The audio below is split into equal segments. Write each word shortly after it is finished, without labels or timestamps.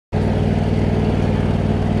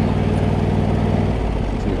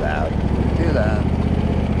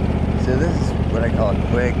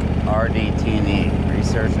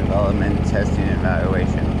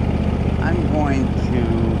evaluation. I'm going to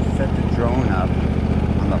set the drone up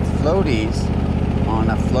on the floaties on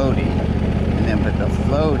a floaty, and then put the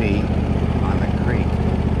floaty on the creek,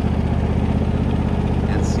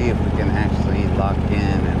 and see if we can actually lock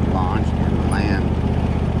in and launch and land.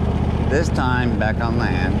 This time back on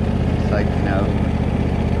land. It's like, you know,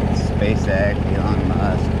 SpaceX, Elon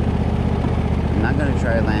Musk. I'm not going to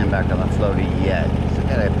try to land back on the floaty yet. So I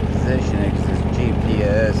got to position it because there's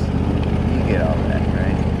GPS and you get all that,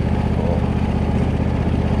 right? Cool.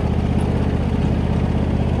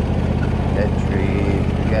 Dead trees.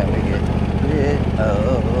 We got to get rid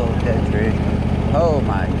of dead trees. Oh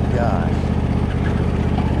my gosh.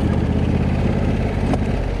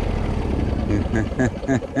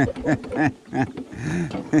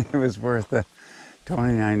 It was worth the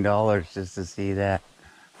 $29 just to see that.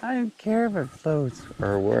 I don't care if it floats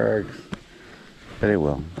or works, but it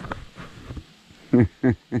will.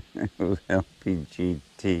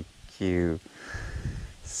 LPGTQ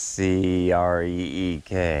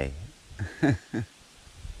CREEK.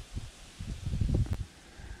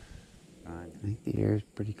 I think the air is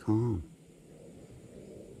pretty calm.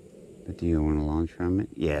 But do you want to launch from it?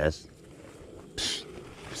 Yes.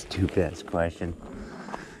 Stupid ass question.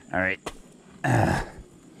 Alright.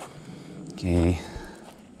 Okay.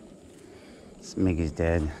 Smiggy's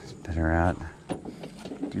dead. Let's put her out.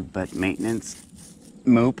 Do butt maintenance.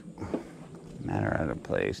 Moop. Matter out of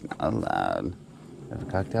place. Not allowed. Have a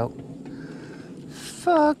cocktail?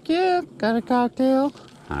 Fuck yeah. Got a cocktail.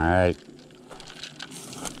 Alright.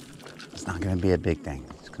 It's not going to be a big thing.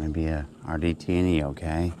 It's going to be a RDT&E,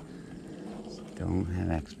 okay? So don't have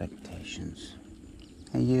expectations.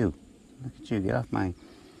 Hey, you. Look at you. Get off my...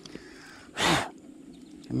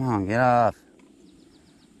 Come on, get off.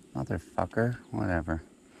 Motherfucker. Whatever.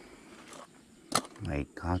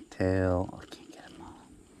 Wait, cocktail. Oh, I can't get them all.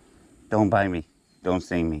 Don't bite me. Don't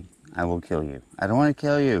sting me. I will kill you. I don't want to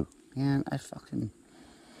kill you. Man, I fucking...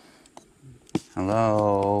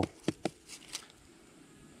 Hello?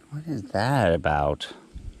 What is that about?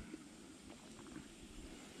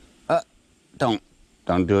 Don't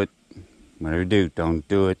do it. Whatever you do, don't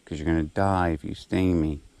do it, because you're going to die if you sting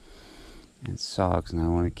me. It sucks, and I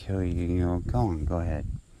want to kill you. You know, go on, go ahead.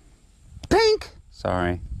 Pink!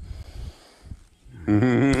 Sorry.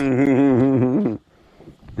 This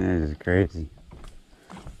is crazy.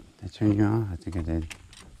 Did I turn you off? I think I did.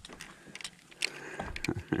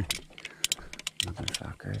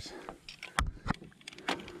 Motherfuckers.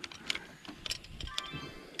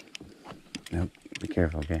 Nope. Be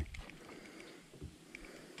careful, okay?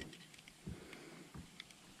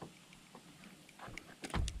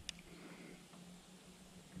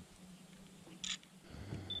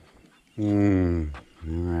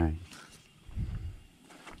 Alright.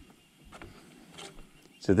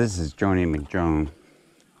 So this is Droney McDrone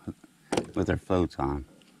with her floats on.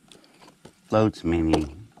 Floats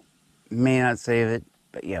meaning may not save it,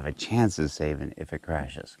 but you have a chance of saving it if it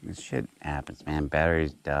crashes. This shit happens, man.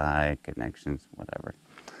 Batteries die, connections, whatever.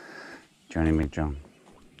 Droney McDrone.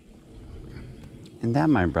 And that,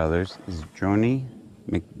 my brothers, is Droney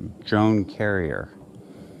McDrone Carrier.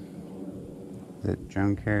 Is it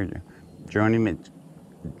drone carrier? Droney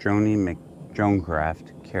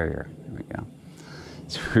McDronecraft Carrier. There we go.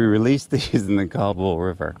 So we released these in the Caldwell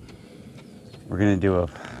River. We're gonna do a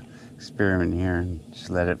experiment here and just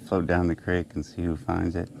let it float down the creek and see who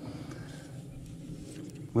finds it.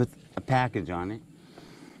 With a package on it.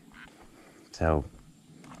 So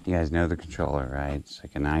you guys know the controller, right? It's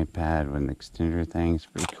like an iPad with an extender thing. It's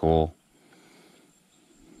pretty cool.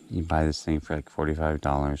 You buy this thing for like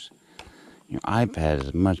 $45. Your iPad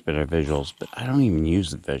has much better visuals, but I don't even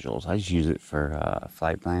use the visuals. I just use it for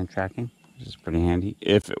flight plan tracking, which is pretty handy.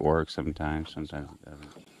 If it works sometimes. Sometimes it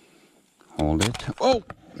doesn't. Hold it. Oh!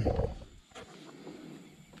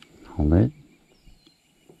 Hold it.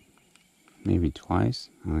 Maybe twice.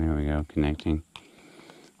 Oh, there we go. Connecting.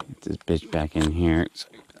 Get this bitch back in here.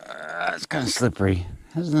 It's kind of slippery.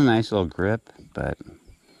 It has a nice little grip, but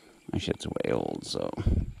my shit's way old, so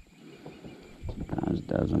sometimes it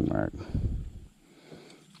doesn't work.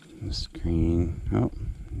 The screen. Oh,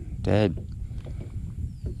 dead.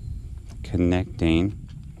 Connecting.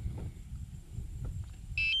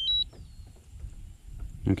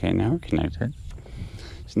 Okay, now we're connected.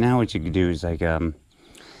 So now what you can do is like you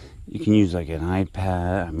can use like an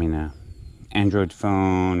iPad, a Android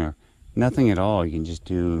phone or nothing at all. You can just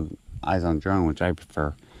do eyes on drone, which I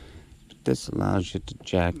prefer. But this allows you to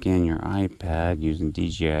jack in your iPad using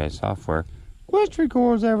DJI software, which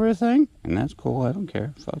records everything, and that's cool. I don't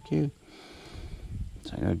care. Fuck you.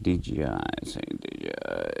 So I go DJI, say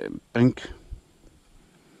DJI, blink.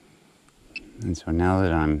 And so now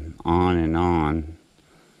that I'm on and on,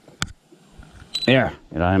 there,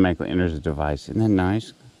 it automatically enters the device. Isn't that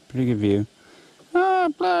nice? Pretty good view.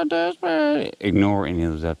 Blood desperate. Ignore any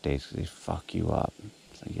of those updates because they fuck you up.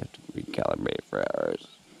 So you have to recalibrate for hours.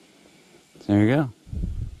 So there you go.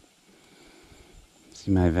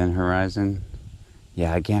 See my event horizon?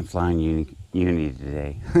 Yeah, I can't fly in Unity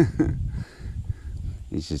today.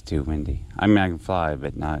 It's just too windy. I mean, I can fly,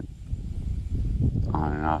 but not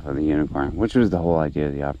on and off of the Unicorn, which was the whole idea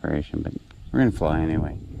of the operation, but we're gonna fly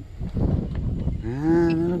anyway.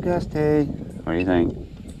 Little gusty. What do you think?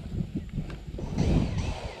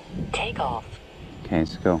 Take off. Okay,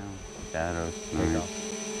 let's go. Shadows. Take off.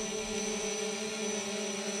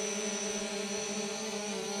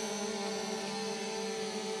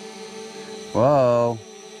 Whoa.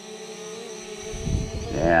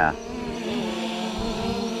 Yeah.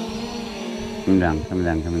 Come down, come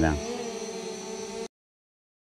down, come down.